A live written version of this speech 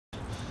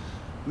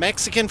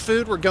Mexican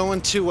food, we're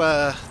going to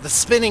the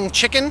Spinning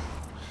Chicken.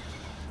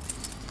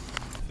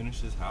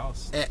 Finish his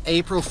house.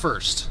 April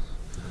 1st.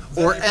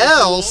 Or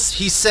else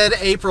he said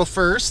April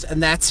 1st,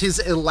 and that's his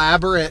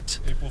elaborate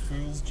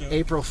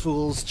April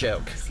Fool's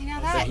joke See, now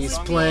that that he's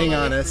would playing be-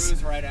 on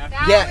us. Right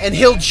after. Yeah, and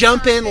he'll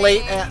jump in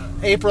late at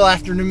April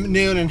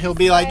afternoon and he'll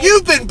be like,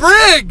 "You've been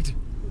brigged!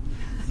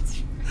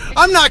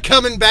 I'm not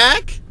coming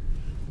back!"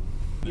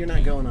 You're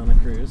not going on a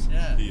cruise.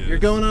 Yeah. You're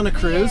going on a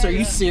cruise? Are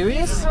you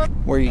serious?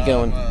 Where are you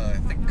going? I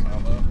think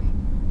Cabo.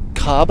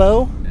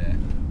 Cabo? Yeah.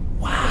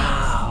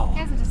 Wow. He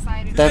hasn't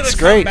decided. That's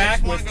great.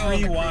 Back with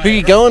 3 wines. Who are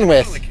you going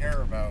with? I don't really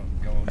care about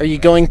going. Are you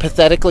going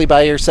pathetically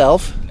by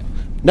yourself?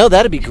 No,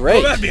 that'd be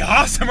great. Oh, that'd be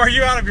awesome. Are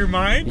you out of your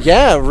mind?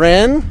 Yeah,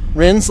 Ren.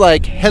 Ren's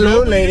like, "Hello,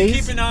 Nobody to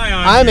ladies. keep an eye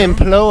on I'm you.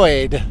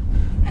 employed."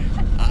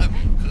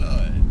 I'm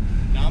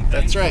good.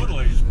 That's right.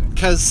 Totally.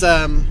 Because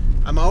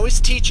I'm always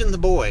teaching the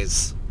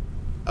boys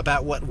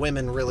about what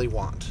women really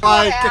want.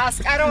 I don't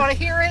ask. I don't want to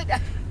hear it.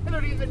 I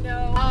don't even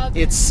know.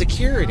 It's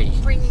security.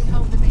 Bringing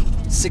home the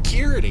bacon.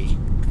 Security.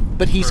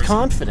 But he's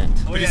confident.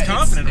 Oh, he's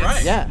confident,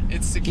 right? Yeah.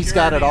 It's He's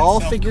got it all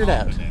figured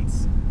out.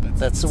 self-confidence.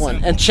 That's the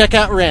one. And check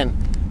out Ren.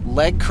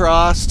 Leg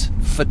crossed,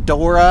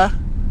 fedora.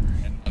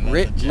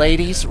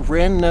 Ladies,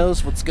 Ren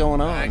knows what's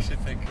going I on. actually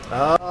think.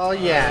 Oh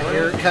yeah,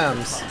 here it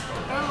comes.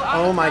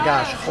 Oh my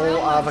gosh, whole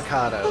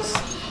avocados.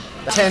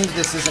 Pretend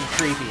this isn't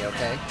creepy,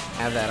 okay?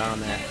 Have that on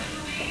there.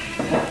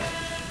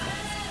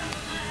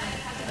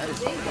 That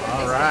is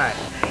all right.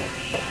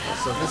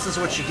 So this is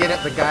what you get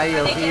at the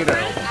Gallo Vito.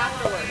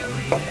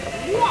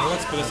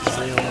 Let's put this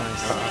in. Real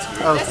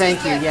nice. Oh,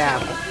 thank you. Yeah.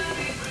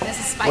 This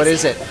is spicy. What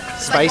is it?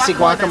 Spicy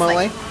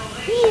guacamole?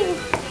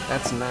 Guacamole.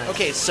 That's nice.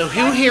 Okay, so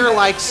who here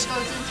likes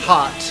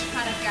hot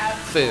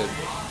food?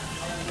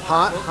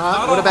 Hot,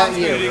 hot. What about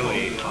you?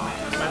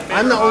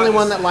 I'm the only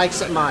one that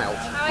likes it mild.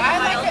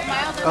 I like it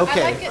mild.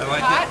 Okay. I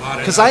like it hot.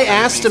 Because I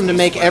asked him to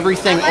make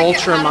everything I like it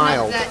ultra hot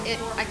mild. enough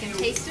that I can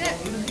taste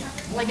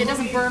it. Like it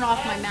doesn't burn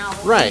off my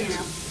mouth. Right. You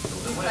know.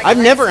 Like, I've I like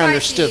never spicy,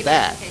 understood but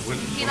that.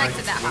 He likes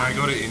it that When I hot.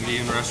 go to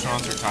Indian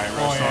restaurants or Thai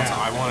restaurants,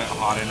 I want it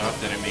hot enough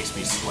that it makes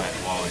me sweat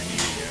while I'm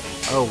eating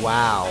it. Oh,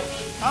 wow.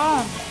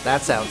 Oh.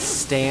 That's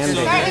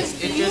outstanding. That is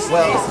beautiful.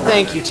 Well,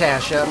 thank you,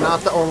 Tasha. I'm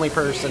not the only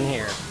person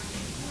here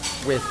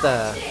with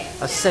a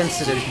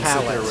sensitive Sit there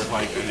palate. with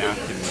like a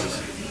napkin.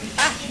 Just,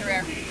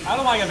 Rare. I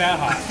don't like it that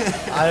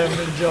hot. I am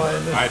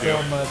enjoying this I do.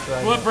 so much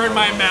right Will it burn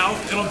my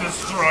mouth? It'll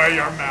destroy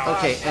your mouth.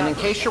 Okay, and in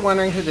case you're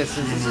wondering who this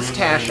is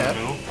Tasha,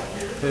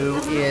 who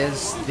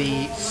is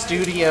the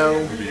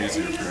studio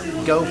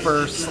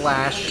gopher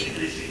slash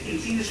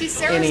She's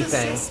Sarah's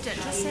anything. assistant.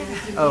 Just say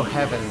that. Oh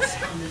heavens.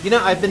 You know,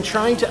 I've been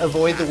trying to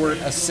avoid the word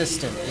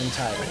assistant in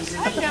titles.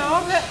 I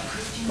know, but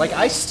Like,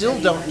 I still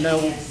don't know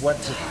what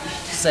to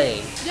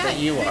say yeah. that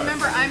you are.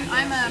 Remember,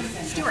 I'm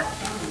Stuart.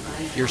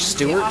 You're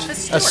Stewart?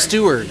 office A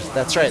steward. steward.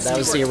 That's right. That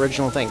was the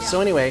original thing.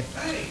 So anyway,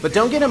 but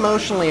don't get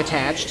emotionally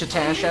attached to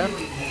Tasha,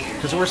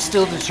 because we're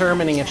still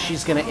determining if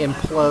she's going to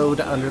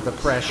implode under the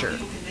pressure.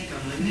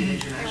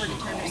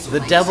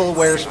 The devil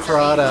wears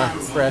Prada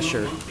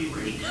pressure.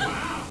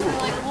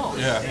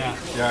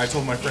 yeah. I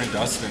told my friend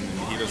Dustin, and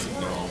he doesn't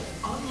know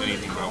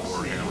anything about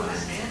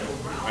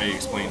Warhammer. I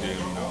explained to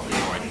him,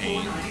 I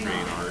paint and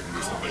create art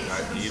and stuff like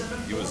that.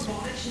 He was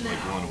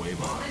like blown away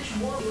by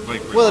it.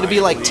 Like, Well, it'd be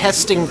like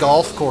testing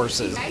golf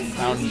courses.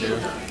 Mountain Dew.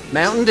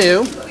 Mountain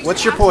Dew.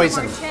 What's your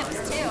poison?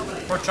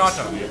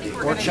 Horchata.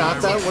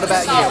 Horchata. What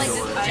about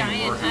you?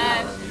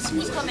 Giant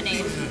sweet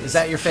lemonade. Is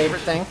that your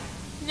favorite thing?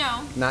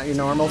 No. Not your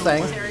normal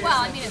thing? Well,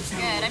 I mean, it's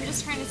good. I'm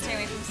just trying to stay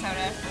away from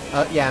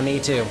soda. Yeah, me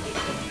too.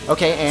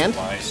 Okay, and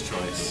wise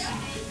choice.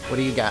 what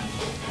do you got?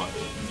 What?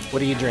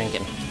 What are you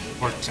drinking?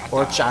 Horchata.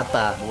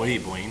 Horchata. Muy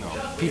bueno.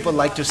 People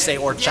like to say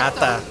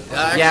horchata.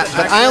 Yeah,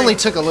 but I only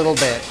took a little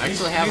bit. I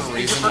actually have a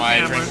reason why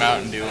I drink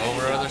Mountain Dew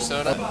over other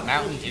soda.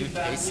 Mountain Dew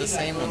tastes the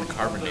same when the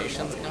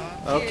carbonation's gone.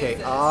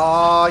 Okay.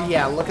 Oh,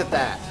 yeah, look at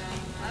that.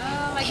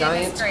 Oh my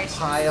Giant goodness gracious.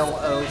 pile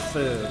of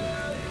food.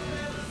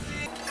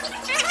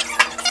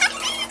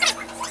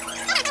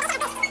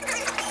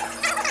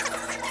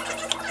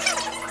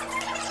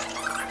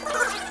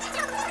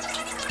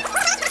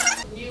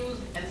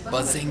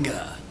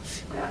 Bazinga.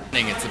 I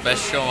think it's the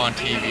best show on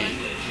TV.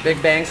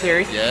 Big Bang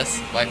Theory?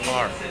 Yes, by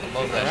far. I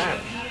love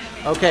that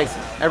show. Okay,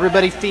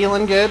 everybody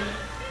feeling good?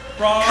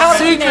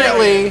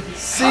 Secretly.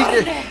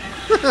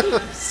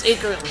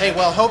 Secretly. Hey,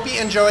 well, hope you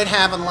enjoyed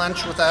having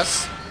lunch with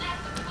us.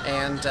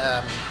 And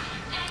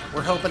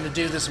we're hoping to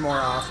do this more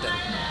often.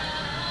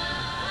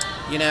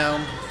 You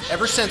know,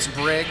 ever since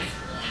Brig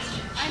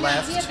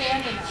left, He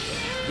abandoned us.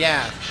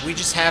 yeah, we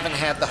just haven't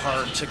had the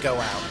heart to go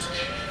out.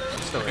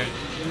 Okay.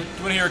 Do you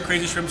want to hear a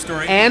crazy shrimp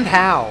story? And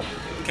how?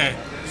 Okay.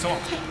 So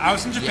I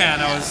was in Japan.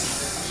 I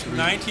was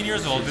 19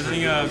 years old,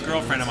 visiting a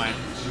girlfriend of mine.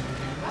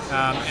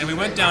 And we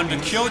went down to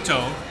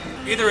Kyoto.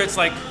 Either it's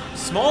like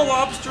small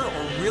lobster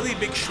or really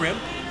big shrimp,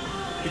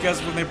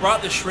 because when they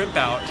brought the shrimp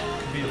out,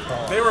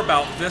 they were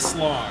about this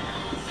long.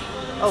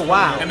 Oh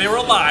wow. And they were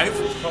alive.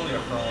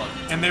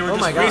 And they were Oh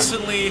my just God.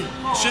 recently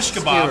shish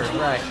kebab.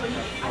 Skewered, right.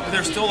 But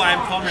they're still alive,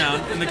 crawling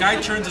around. And the guy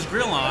turns his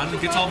grill on,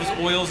 and gets all of his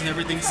oils and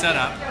everything set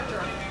up.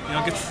 You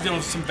know, gets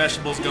some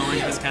vegetables going,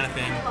 this kind of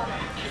thing.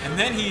 And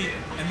then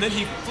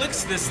he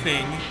flicks this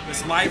thing,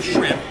 this live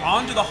shrimp,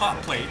 onto the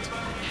hot plate,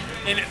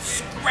 and it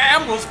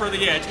scrambles for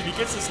the edge. And he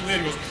gets this lid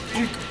and goes,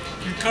 "Thunk,"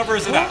 and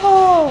covers it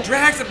up,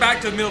 drags it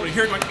back to the middle. And you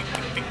hear it going, ding,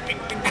 ding, ding,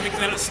 ding, ding,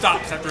 and then it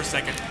stops after a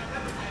second.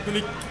 Then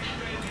he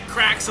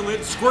cracks the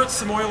lid, squirts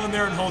some oil in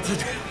there, and holds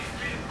it.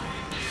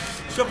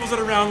 Shuffles it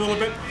around a little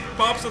bit,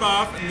 pops it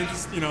off, and then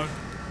just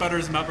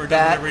butters them up or does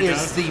That whatever he is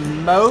does. the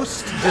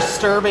most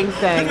disturbing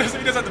thing. He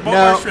does that to both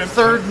No, our shrimp.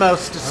 third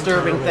most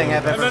disturbing thing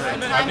I've ever And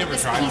heard. then, I had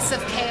this piece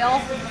of kale.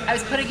 I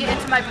was putting it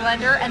into my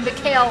blender, and the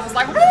kale was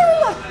like,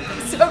 woo!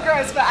 So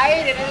gross, but I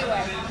ate it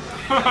anyway.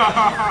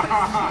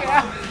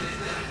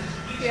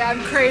 Yeah,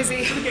 I'm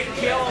crazy. get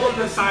kale all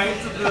over the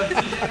sides of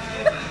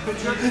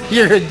the.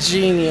 You're a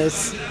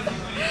genius.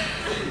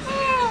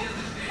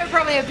 I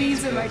probably have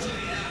beans in my tea.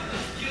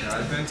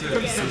 I've been to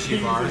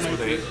sushi bars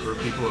where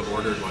people have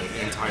ordered like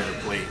entire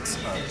plates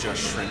of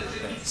just shrimp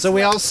bits. So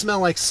we all smell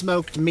like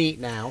smoked meat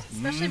now.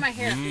 Especially my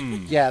hair.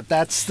 Yeah,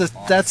 that's the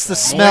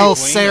smell Muy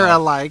Sarah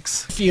bueno.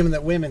 likes. Perfume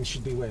that women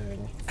should be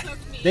wearing.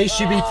 They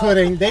should be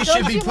putting. They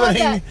should Don't be you love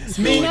putting that?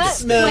 meat Peanut,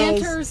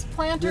 smells.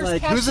 planters,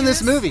 Like, who's in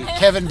this cashews? movie?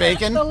 Kevin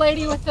Bacon. The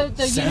lady with the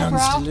Sounds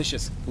unibrow.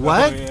 delicious.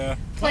 What? Yeah.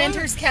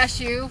 Planters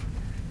cashew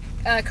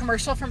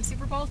commercial from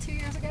Super Bowl 2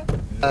 years ago.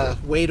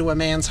 Way to a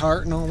man's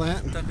heart and all that.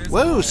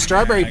 Whoa,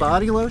 strawberry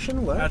body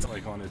lotion. What? That's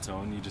like on its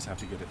own. You just have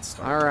to get it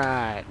started. All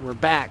right, we're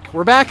back.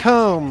 We're back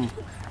home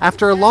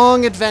after a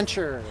long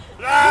adventure.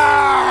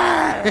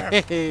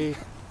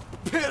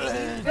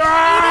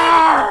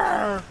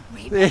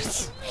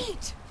 It's